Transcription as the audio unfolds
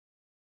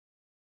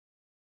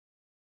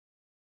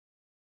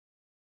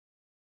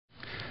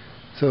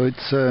So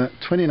it's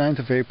 29th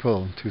of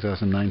April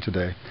 2009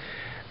 today,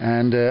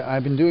 and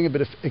I've been doing a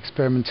bit of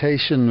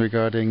experimentation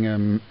regarding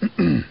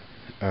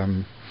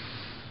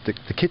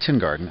the kitchen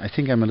garden. I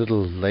think I'm a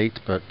little late,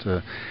 but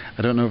I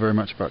don't know very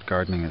much about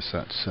gardening as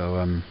such, so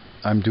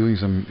I'm doing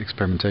some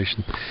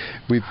experimentation.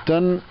 We've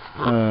done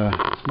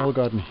a small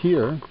garden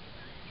here,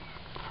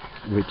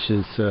 which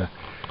is here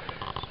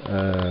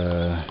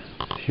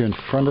in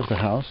front of the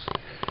house,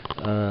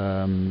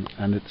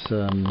 and it's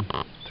a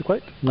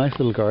quite nice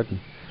little garden.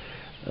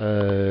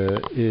 And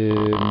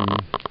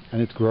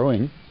it's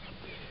growing.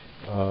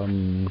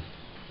 It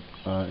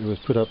was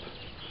put up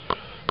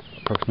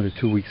approximately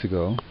 2 weeks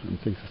ago, and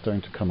things are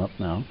starting to come up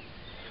now.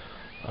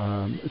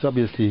 It's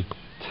obviously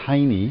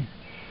tiny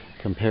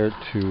compared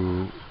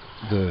to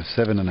the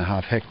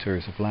 7.5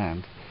 hectares of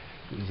land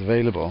that is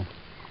available.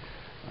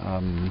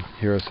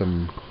 Here are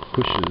some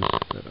bushes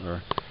that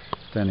are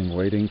standing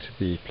waiting to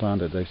be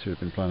planted. They should have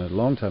been planted a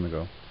long time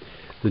ago.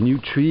 The new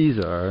trees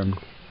are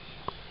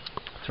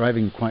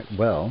thriving quite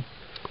well.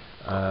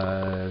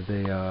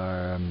 They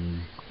are.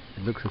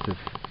 It looks as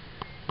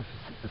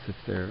if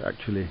they're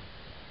actually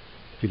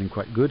feeling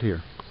quite good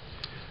here.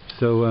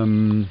 So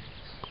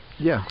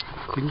yeah,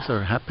 things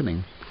are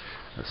happening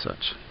as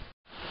such.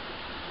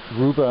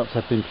 Rhubarbs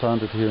have been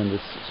planted here in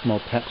this small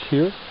patch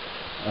here,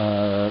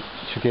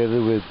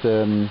 together with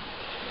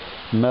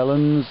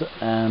melons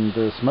and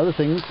some other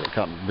things. I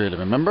can't really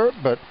remember,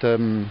 but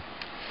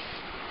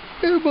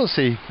we'll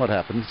see what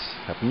happens.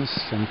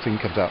 Something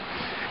comes out.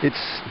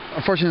 It's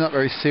unfortunately not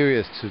very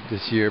serious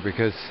this year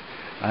because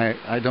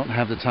I don't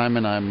have the time,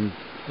 and I'm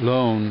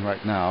alone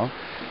right now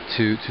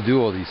to do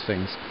all these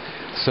things.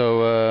 So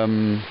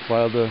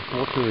while the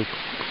water is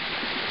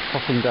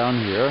pouring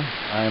down here,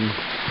 I'm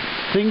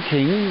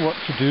thinking what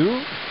to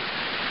do.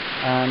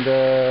 And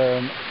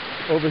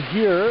over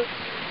here,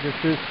 this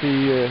is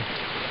the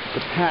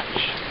patch,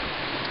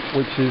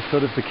 which is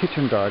sort of the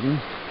kitchen garden.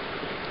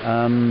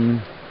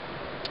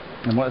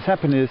 And what has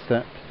happened is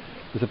that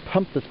there's a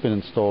pump that's been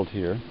installed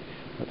here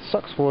that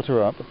sucks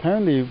water up.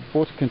 Apparently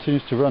water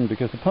continues to run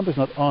because the pump is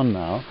not on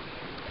now.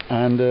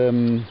 And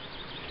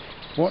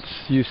what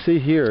you see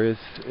here is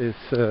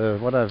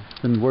what I've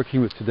been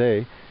working with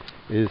today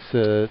is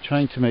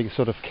trying to make a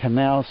sort of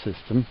canal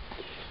system,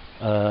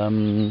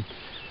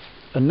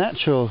 a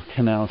natural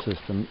canal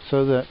system,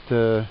 so that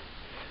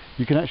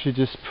you can actually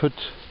just put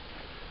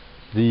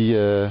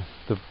the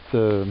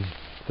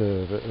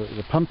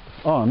pump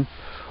on,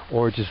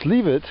 or just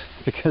leave it,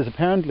 because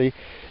apparently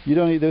you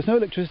don't need, there's no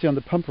electricity on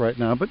the pump right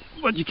now, but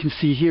what you can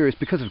see here is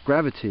because of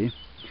gravity,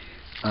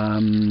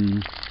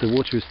 the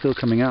water is still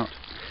coming out.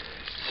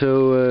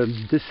 So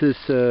this is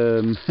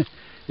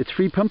it's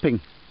free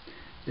pumping.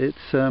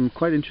 It's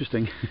quite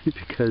interesting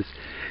because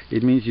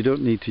it means you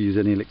don't need to use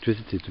any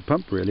electricity to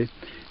pump, really.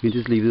 You can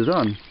just leave this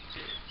on.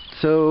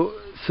 So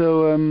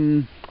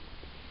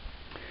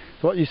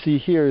what you see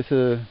here is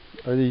are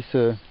these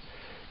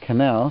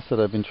canals that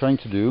I've been trying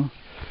to do.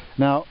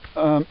 Now,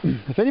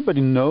 if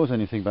anybody knows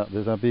anything about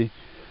this, I'd be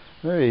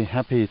very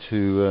happy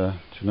to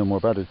know more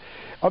about it.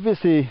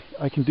 Obviously,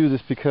 I can do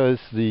this because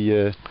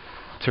the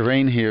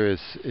terrain here is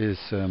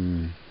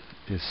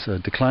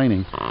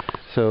declining.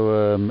 So,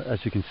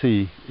 as you can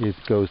see, it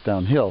goes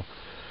downhill.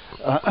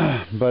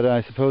 But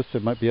I suppose there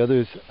might be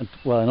others.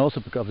 Well, and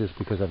also obviously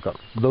because I've got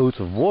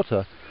loads of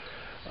water,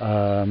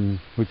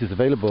 which is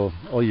available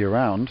all year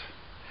round,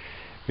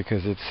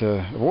 because it's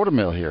a water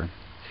mill here.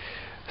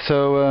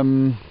 So,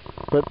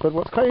 but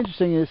what's quite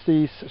interesting is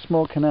these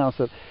small canals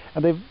and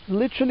they've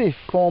literally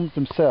formed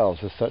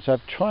themselves as such.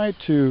 I've tried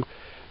to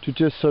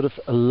just sort of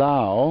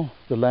allow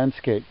the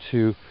landscape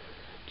the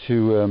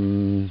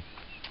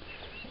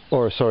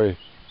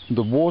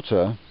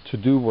water to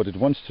do what it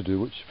wants to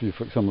do, which you,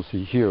 for example,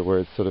 see here, where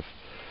it's sort of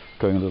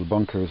going a little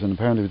bonkers, and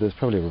apparently there's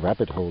probably a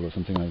rabbit hole or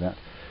something like that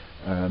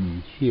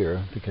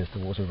here, because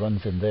the water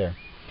runs in there.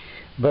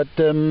 But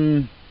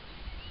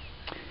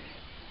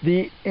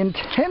the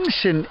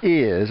intention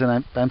is,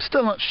 and I'm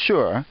still not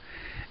sure,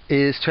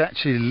 is to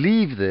actually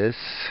leave this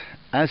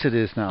as it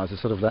is now, as a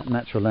sort of that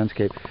natural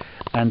landscape,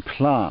 and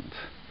plant.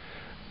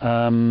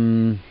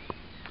 And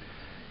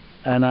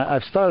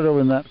I've started over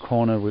in that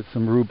corner with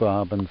some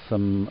rhubarb and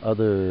some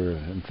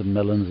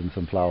melons and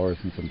some flowers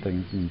and some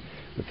things, and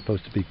it's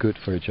supposed to be good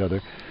for each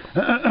other.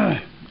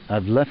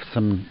 I've left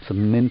some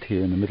mint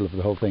here in the middle of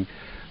the whole thing,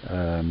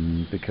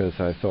 because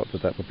I thought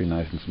that would be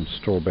nice, and some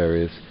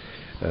strawberries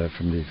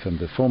from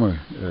the former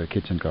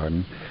kitchen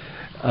garden.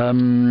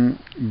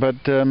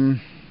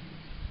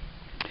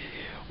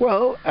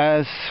 Well,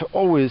 as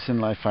always in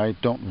life, I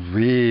don't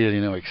really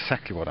know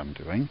exactly what I'm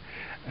doing,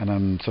 and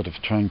I'm sort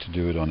of trying to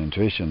do it on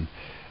intuition.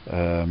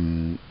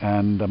 And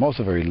I'm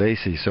also very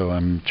lazy, so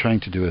I'm trying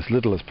to do as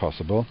little as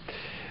possible.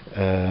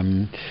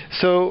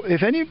 So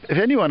if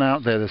anyone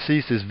out there that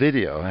sees this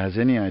video has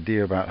any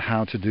idea about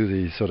how to do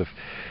these sort of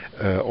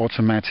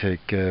automatic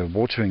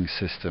watering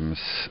systems,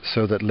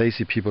 so that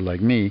lazy people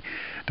like me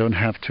don't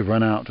have to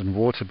run out and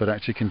water, but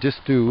actually can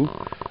just do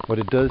what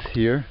it does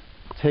here,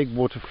 take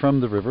water from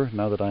the river,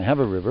 now that I have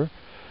a river,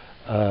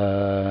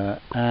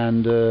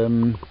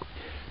 and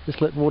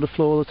just let water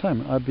flow all the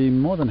time. I'd be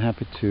more than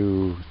happy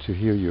to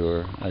hear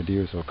your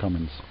ideas or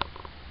comments.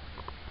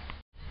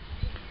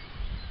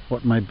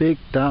 What my big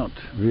doubt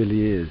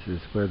really is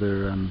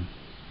whether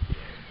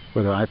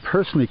I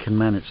personally can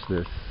manage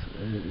this.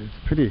 It's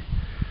pretty,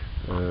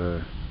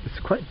 it's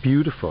quite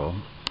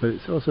beautiful, but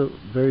it's also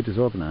very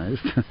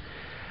disorganized.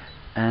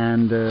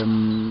 And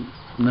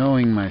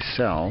knowing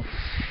myself,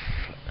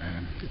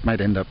 it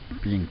might end up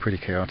being pretty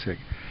chaotic.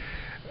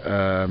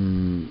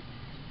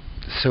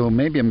 So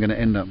maybe I'm going to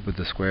end up with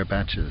the square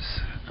batches.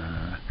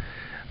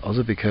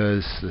 Also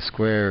because the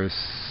squares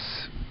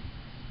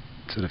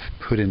sort of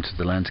put into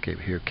the landscape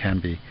here can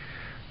be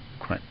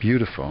quite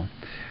beautiful,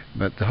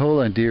 but the whole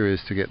idea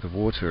is to get the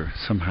water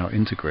somehow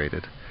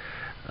integrated,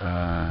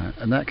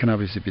 and that can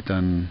obviously be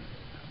done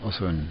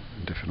also in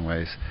different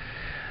ways.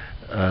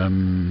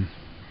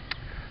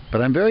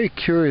 But I'm very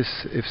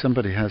curious if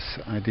somebody has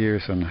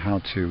ideas on how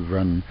to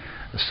run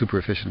a super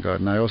efficient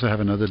garden. I also have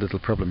another little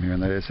problem here,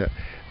 and that is that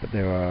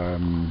there are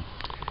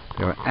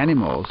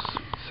animals.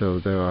 So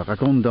there are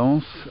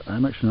ragondans.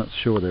 I'm actually not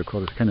sure what they're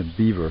called. It's a kind of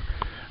beaver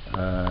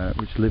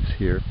which lives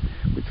here,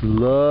 which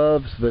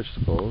loves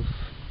vegetables,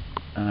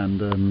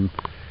 and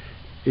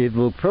it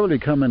will probably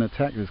come and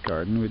attack this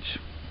garden, which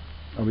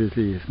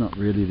obviously is not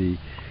really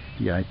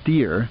the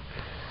idea.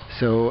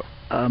 So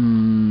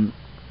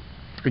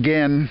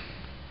again.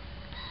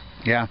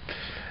 Yeah,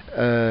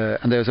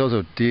 and there's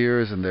also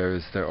deers, and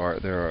there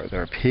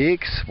are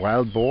pigs,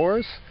 wild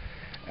boars,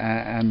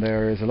 and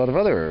there is a lot of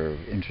other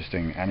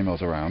interesting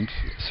animals around.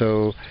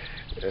 So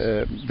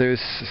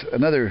there's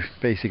another,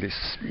 basically,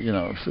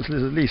 there's at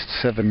least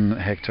 7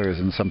 hectares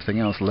and something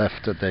else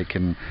left that they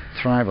can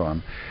thrive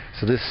on.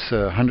 So this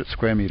 100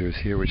 square meters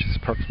here, which is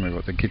approximately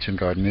what the kitchen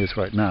garden is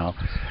right now,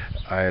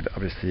 I'd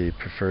obviously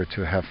prefer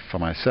to have for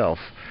myself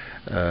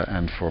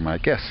and for my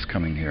guests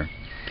coming here.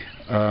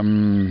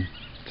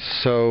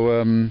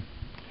 So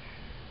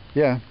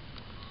yeah,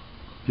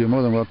 you're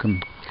more than welcome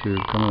to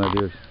come with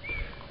ideas.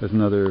 There's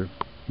another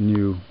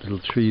new little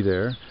tree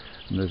there,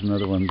 and there's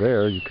another one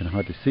there. You can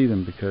hardly see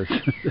them because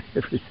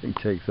everything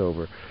takes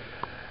over.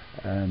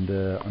 And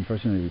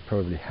unfortunately, we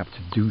probably have to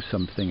do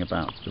something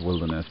about the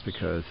wilderness,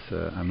 because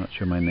I'm not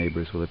sure my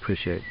neighbors will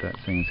appreciate that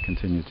things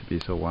continue to be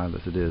so wild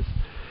as it is,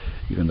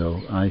 even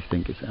though I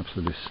think it's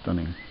absolutely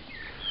stunning.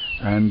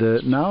 And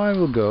now I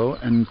will go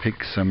and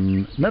pick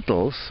some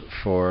nettles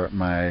for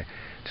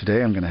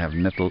today I'm going to have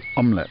nettle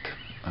omelette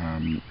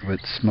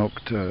with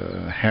smoked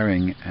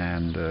herring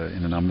and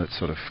in an omelette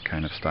sort of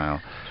kind of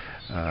style.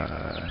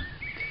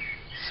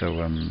 So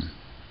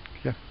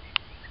yeah,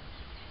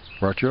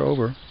 brought you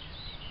over.